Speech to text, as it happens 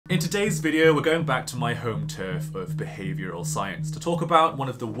In today's video, we're going back to my home turf of behavioral science to talk about one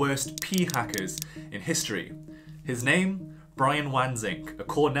of the worst P hackers in history. His name? Brian Wansink, a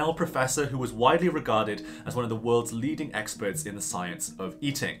Cornell professor who was widely regarded as one of the world's leading experts in the science of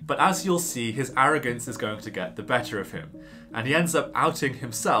eating. But as you'll see, his arrogance is going to get the better of him, and he ends up outing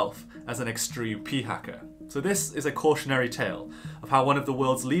himself as an extreme P hacker. So this is a cautionary tale of how one of the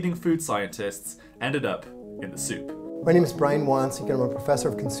world's leading food scientists ended up in the soup. My name is Brian Wansink, and I'm a professor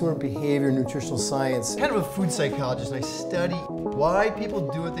of consumer behavior and nutritional science. I'm kind of a food psychologist, and I study why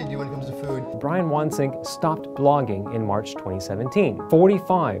people do what they do when it comes to food. Brian Wansink stopped blogging in March 2017.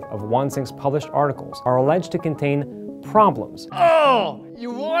 45 of Wansink's published articles are alleged to contain problems. Oh,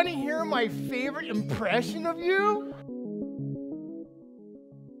 you want to hear my favorite impression of you?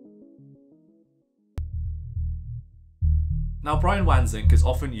 Now, Brian Wansink is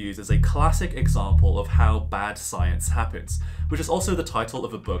often used as a classic example of how bad science happens, which is also the title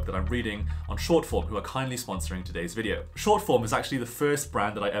of a book that I'm reading on Shortform, who are kindly sponsoring today's video. Shortform is actually the first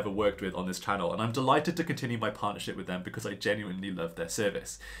brand that I ever worked with on this channel, and I'm delighted to continue my partnership with them because I genuinely love their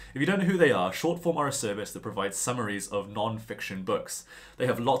service. If you don't know who they are, Shortform are a service that provides summaries of non-fiction books. They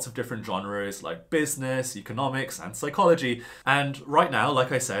have lots of different genres like business, economics, and psychology, and right now,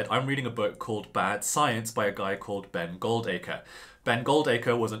 like I said, I'm reading a book called Bad Science by a guy called Ben Goldacre. Ben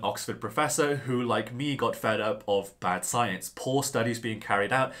Goldacre was an Oxford professor who, like me, got fed up of bad science, poor studies being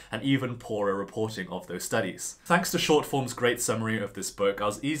carried out, and even poorer reporting of those studies. Thanks to Shortform's great summary of this book, I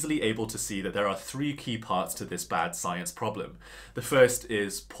was easily able to see that there are three key parts to this bad science problem. The first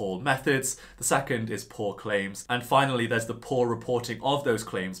is poor methods, the second is poor claims, and finally there's the poor reporting of those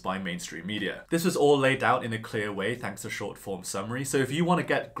claims by mainstream media. This was all laid out in a clear way thanks to Shortform's summary, so if you want to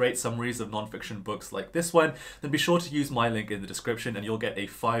get great summaries of non-fiction books like this one, then be sure to use my link in the description and you'll get a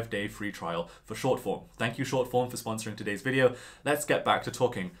 5-day free trial for Shortform. Thank you, Shortform, for sponsoring today's video. Let's get back to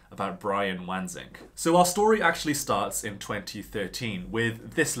talking about Brian Wansink. So our story actually starts in 2013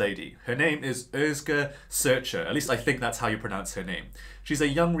 with this lady. Her name is Özge Searcher, at least I think that's how you pronounce her name. She's a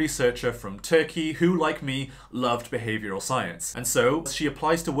young researcher from Turkey who, like me, loved behavioral science. And so she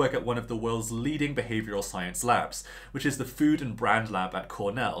applies to work at one of the world's leading behavioral science labs, which is the Food and Brand Lab at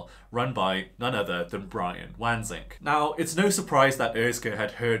Cornell, run by none other than Brian Wansink. Now, it's no surprise that Özge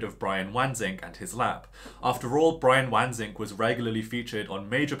had heard of Brian Wansink and his lab. After all, Brian Wansink was regularly featured on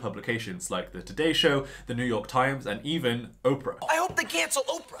major publications like The Today Show, The New York Times, and even Oprah. I hope they cancel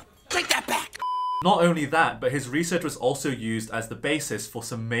Oprah. Take that back. Not only that, but his research was also used as the basis for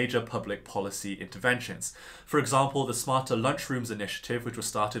some major public policy interventions. For example, the Smarter Lunchrooms initiative, which was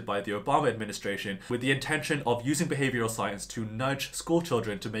started by the Obama administration with the intention of using behavioral science to nudge school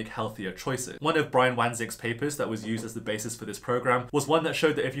children to make healthier choices. One of Brian Wansink's papers that was used as the basis for this program was one that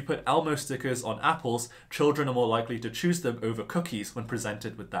showed that if you put Elmo stickers on apples, children are more likely to choose them over cookies when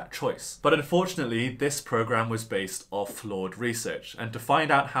presented with that choice. But unfortunately, this program was based off flawed research, and to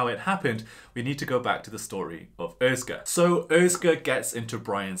find out how it happened, we need to go back to the story of Özge. So Özge gets into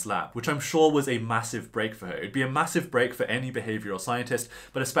Brian's lab, which I'm sure was a massive break for her. It'd be a massive break for any behavioral scientist,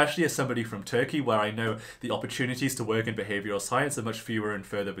 but especially as somebody from Turkey, where I know the opportunities to work in behavioral science are much fewer and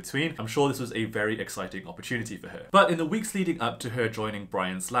further between. I'm sure this was a very exciting opportunity for her. But in the weeks leading up to her joining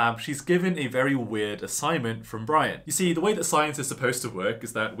Brian's lab, she's given a very weird assignment from Brian. You see, the way that science is supposed to work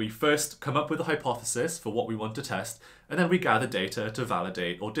is that we first come up with a hypothesis for what we want to test, and then we gather data to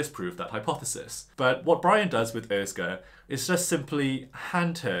validate or disprove that hypothesis. But what Brian does with Özge is just simply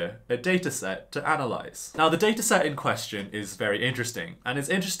hand her a dataset to analyze. Now, the dataset in question is very interesting, and it's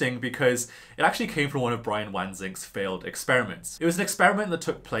interesting because it actually came from one of Brian Wansink's failed experiments. It was an experiment that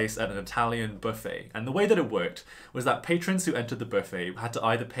took place at an Italian buffet, and the way that it worked was that patrons who entered the buffet had to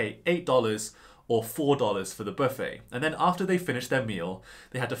either pay $8 or $4 for the buffet. And then after they finished their meal,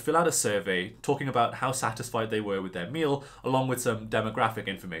 they had to fill out a survey talking about how satisfied they were with their meal, along with some demographic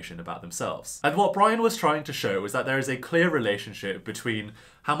information about themselves. And what Brian was trying to show is that there is a clear relationship between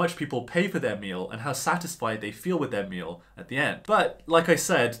how much people pay for their meal and how satisfied they feel with their meal at the end. But like I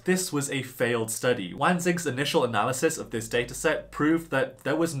said, this was a failed study. Wansink's initial analysis of this dataset proved that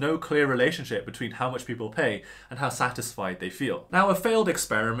there was no clear relationship between how much people pay and how satisfied they feel. Now, a failed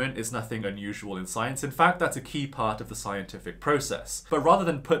experiment is nothing unusual in science. In fact, that's a key part of the scientific process. But rather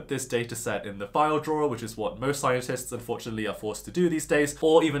than put this dataset in the file drawer, which is what most scientists unfortunately are forced to do these days,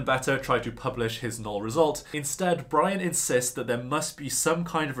 or even better, try to publish his null result, instead Brian insists that there must be some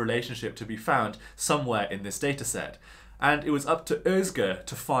kind of relationship to be found somewhere in this dataset. And it was up to Özge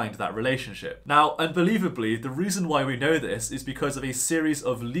to find that relationship. Now, unbelievably, the reason why we know this is because of a series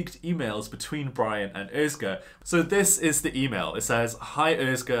of leaked emails between Brian and Özge. So this is the email. It says, "Hi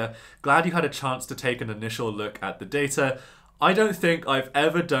Özge, glad you had a chance to take an initial look at the data. I don't think I've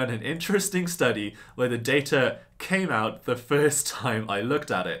ever done an interesting study where the data came out the first time I looked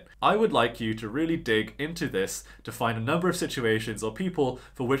at it. I would like you to really dig into this to find a number of situations or people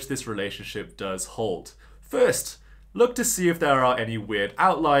for which this relationship does hold. First, look to see if there are any weird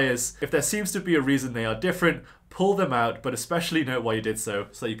outliers. If there seems to be a reason they are different, pull them out, but especially note why you did so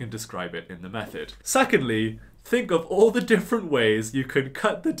that you can describe it in the method. Secondly, think of all the different ways you can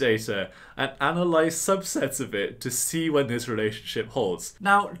cut the data and analyze subsets of it to see when this relationship holds.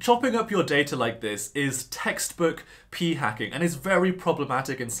 Now, chopping up your data like this is textbook p-hacking and is very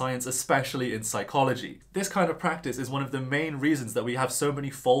problematic in science, especially in psychology. This kind of practice is one of the main reasons that we have so many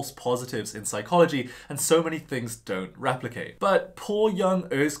false positives in psychology and so many things don't replicate. But poor young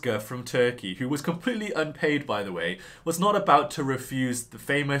Özge from Turkey, who was completely unpaid by the way, was not about to refuse the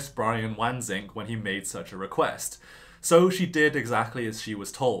famous Brian Wansink when he made such a request. So she did exactly as she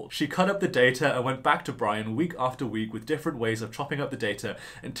was told. She cut up the data and went back to Brian week after week with different ways of chopping up the data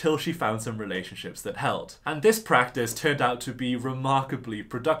until she found some relationships that held. And this practice turned out to be remarkably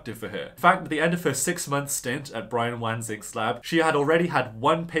productive for her. In fact, at the end of her 6-month stint at Brian Wansink's lab, she had already had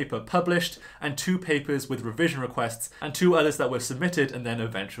 1 paper published and 2 papers with revision requests and 2 others that were submitted and then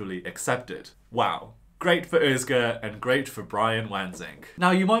eventually accepted. Wow. Great for Özge and great for Brian Wansink. Now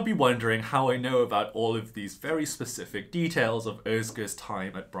you might be wondering how I know about all of these very specific details of Özge's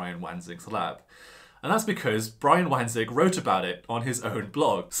time at Brian Wansink's lab. And that's because Brian Wansink wrote about it on his own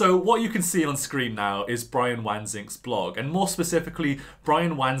blog. So what you can see on screen now is Brian Wansink's blog, and more specifically,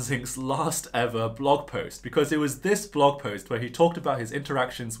 Brian Wansink's last ever blog post, because it was this blog post where he talked about his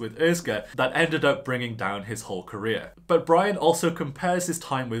interactions with Özge that ended up bringing down his whole career. But Brian also compares his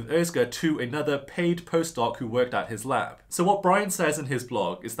time with Özge to another paid postdoc who worked at his lab. So what Brian says in his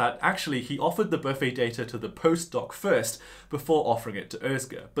blog is that actually he offered the buffet data to the postdoc first before offering it to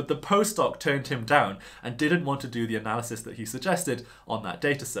Özge, but the postdoc turned him down and didn't want to do the analysis that he suggested on that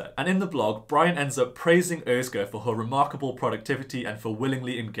dataset. And in the blog, Brian ends up praising Özge for her remarkable productivity and for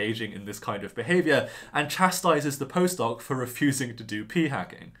willingly engaging in this kind of behavior, and chastises the postdoc for refusing to do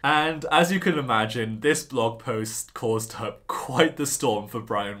p-hacking. And as you can imagine, this blog post caused up quite the storm for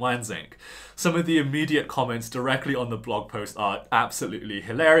Brian Wansink. Some of the immediate comments directly on the blog post are absolutely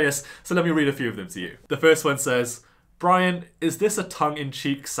hilarious, so let me read a few of them to you. The first one says, "Brian, is this a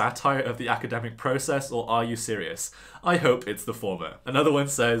tongue-in-cheek satire of the academic process, or are you serious? I hope it's the former." Another one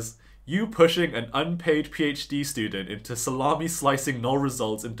says, "You pushing an unpaid PhD student into salami-slicing null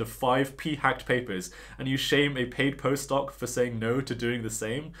results into 5 p-hacked papers, and you shame a paid postdoc for saying no to doing the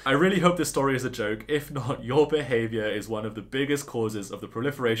same? I really hope this story is a joke. If not, your behavior is one of the biggest causes of the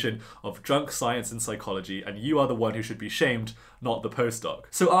proliferation of junk science and psychology, and you are the one who should be shamed, not the postdoc."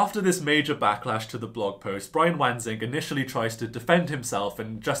 So after this major backlash to the blog post, Brian Wansink initially tries to defend himself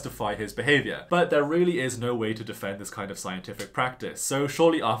and justify his behavior. But there really is no way to defend this kind of scientific practice. So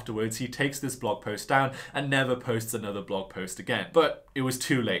shortly afterwards, he takes this blog post down and never posts another blog post again. But it was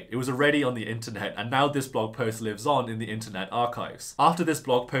too late. It was already on the internet, and now this blog post lives on in the internet archives. After this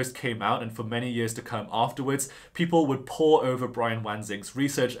blog post came out, and for many years to come afterwards, people would pore over Brian Wansink's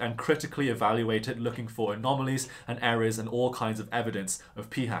research and critically evaluate it, looking for anomalies and errors and all kinds of evidence of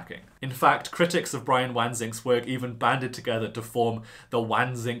p-hacking. In fact, critics of Brian Wansink's work even banded together to form the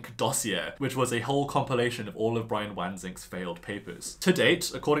Wansink dossier, which was a whole compilation of all of Brian Wansink's failed papers. To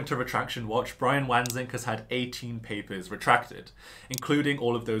date, according to Retraction Watch, Brian Wansink has had 18 papers retracted, including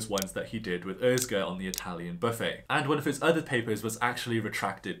all of those ones that he did with Özge on the Italian buffet. And one of his other papers was actually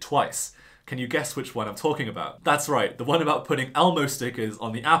retracted twice. Can you guess which one I'm talking about? That's right, the one about putting Elmo stickers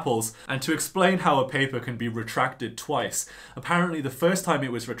on the apples. And to explain how a paper can be retracted twice, apparently the first time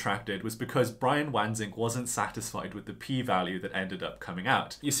it was retracted was because Brian Wansink wasn't satisfied with the p-value that ended up coming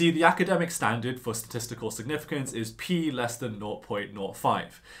out. You see, the academic standard for statistical significance is p less than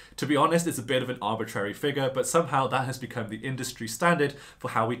 0.05. To be honest, it's a bit of an arbitrary figure, but somehow that has become the industry standard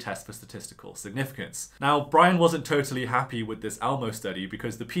for how we test for statistical significance. Now, Brian wasn't totally happy with this Elmo study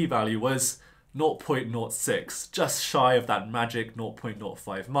because the p-value was 0.06, just shy of that magic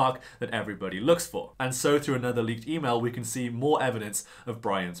 0.05 mark that everybody looks for. And so through another leaked email, we can see more evidence of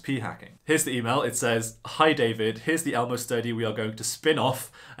Brian's p-hacking. Here's the email. It says, "Hi David, here's the Elmo study we are going to spin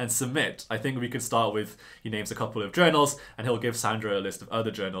off and submit. I think we can start with," he names a couple of journals, and he'll give Sandra a list of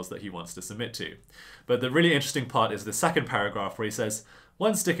other journals that he wants to submit to. But the really interesting part is the second paragraph where he says,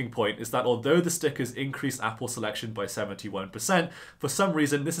 "One sticking point is that although the stickers increase apple selection by 71%, for some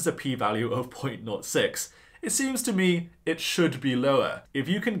reason this is a p-value of 0.06. It seems to me it should be lower. If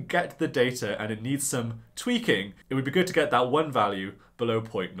you can get the data and it needs some tweaking, it would be good to get that one value below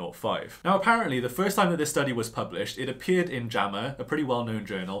 0.05. Now apparently the first time that this study was published, it appeared in JAMA, a pretty well-known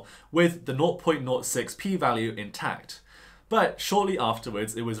journal, with the 0.06 p-value intact. But shortly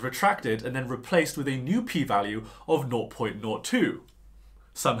afterwards, it was retracted and then replaced with a new p-value of 0.02.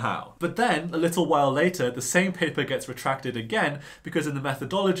 Somehow. But then, a little while later, the same paper gets retracted again because in the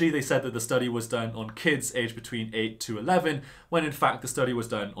methodology they said that the study was done on kids aged between 8 to 11, when in fact the study was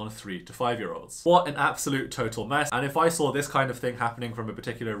done on 3 to 5-year-olds. What an absolute total mess. And if I saw this kind of thing happening from a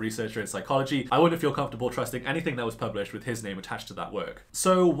particular researcher in psychology, I wouldn't feel comfortable trusting anything that was published with his name attached to that work.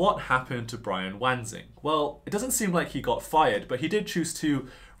 So what happened to Brian Wansink? Well, it doesn't seem like he got fired, but he did choose to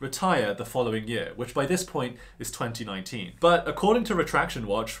retire the following year, which by this point is 2019. But according to Retraction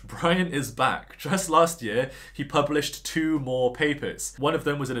Watch, Brian is back. Just last year, he published 2 more papers. One of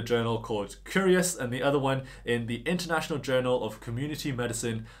them was in a journal called Curious, and the other one in the International Journal of Community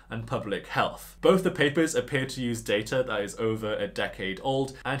Medicine and Public Health. Both the papers appear to use data that is over a decade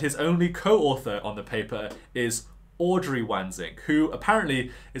old, and his only co-author on the paper is Audrey Wansink, who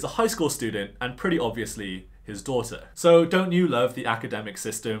apparently is a high school student and pretty obviously his daughter. So don't you love the academic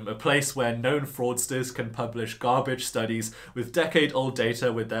system, a place where known fraudsters can publish garbage studies with decade-old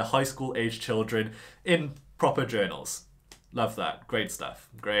data with their high school age children in proper journals? Love that. Great stuff.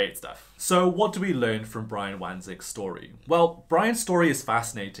 Great stuff. So what do we learn from Brian Wansink's story? Well, Brian's story is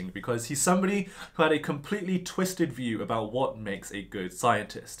fascinating because he's somebody who had a completely twisted view about what makes a good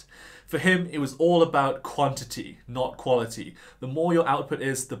scientist. For him, it was all about quantity, not quality. The more your output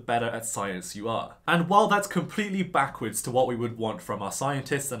is, the better at science you are. And while that's completely backwards to what we would want from our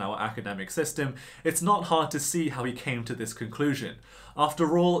scientists and our academic system, it's not hard to see how he came to this conclusion.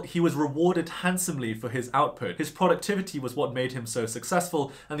 After all, he was rewarded handsomely for his output. His productivity was what made him so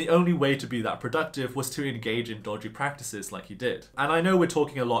successful, and the only way to be that productive was to engage in dodgy practices like he did. And I know we're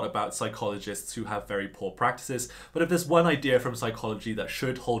talking a lot about psychologists who have very poor practices, but if there's one idea from psychology that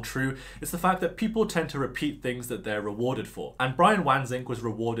should hold true, it's the fact that people tend to repeat things that they're rewarded for. And Brian Wansink was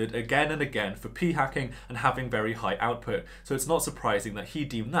rewarded again and again for p-hacking and having very high output, so it's not surprising that he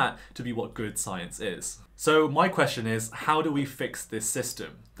deemed that to be what good science is. So my question is, how do we fix this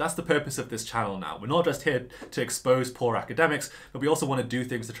system? That's the purpose of this channel now. We're not just here to expose poor academics, but we also want to do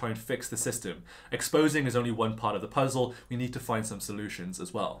things to try and fix the system. Exposing is only one part of the puzzle. We need to find some solutions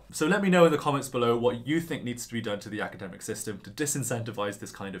as well. So let me know in the comments below what you think needs to be done to the academic system to disincentivize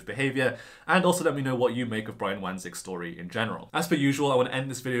this kind of behavior, and also let me know what you make of Brian Wansink's story in general. As per usual, I want to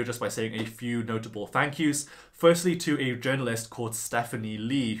end this video just by saying a few notable thank yous. Firstly, to a journalist called Stephanie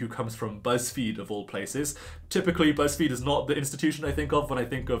Lee, who comes from BuzzFeed of all places. Typically, BuzzFeed is not the institution I think of when I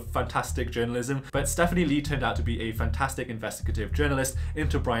think of fantastic journalism, but Stephanie Lee turned out to be a fantastic investigative journalist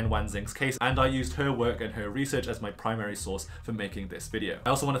into Brian Wansink's case, and I used her work and her research as my primary source for making this video. I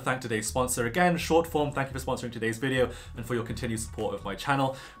also want to thank today's sponsor again, Shortform. Thank you for sponsoring today's video and for your continued support of my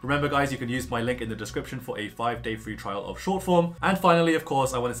channel. Remember guys, you can use my link in the description for a 5-day free trial of Shortform. And finally, of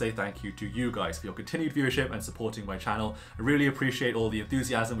course, I want to say thank you to you guys for your continued viewership and supporting my channel. I really appreciate all the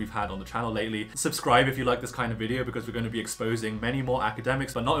enthusiasm we've had on the channel lately. Subscribe if you like this kind of video, because we're going to be exposing many more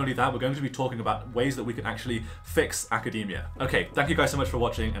academics, but not only that, we're going to be talking about ways that we can actually fix academia. Okay, thank you guys so much for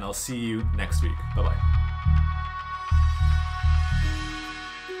watching, and I'll see you next week. Bye bye.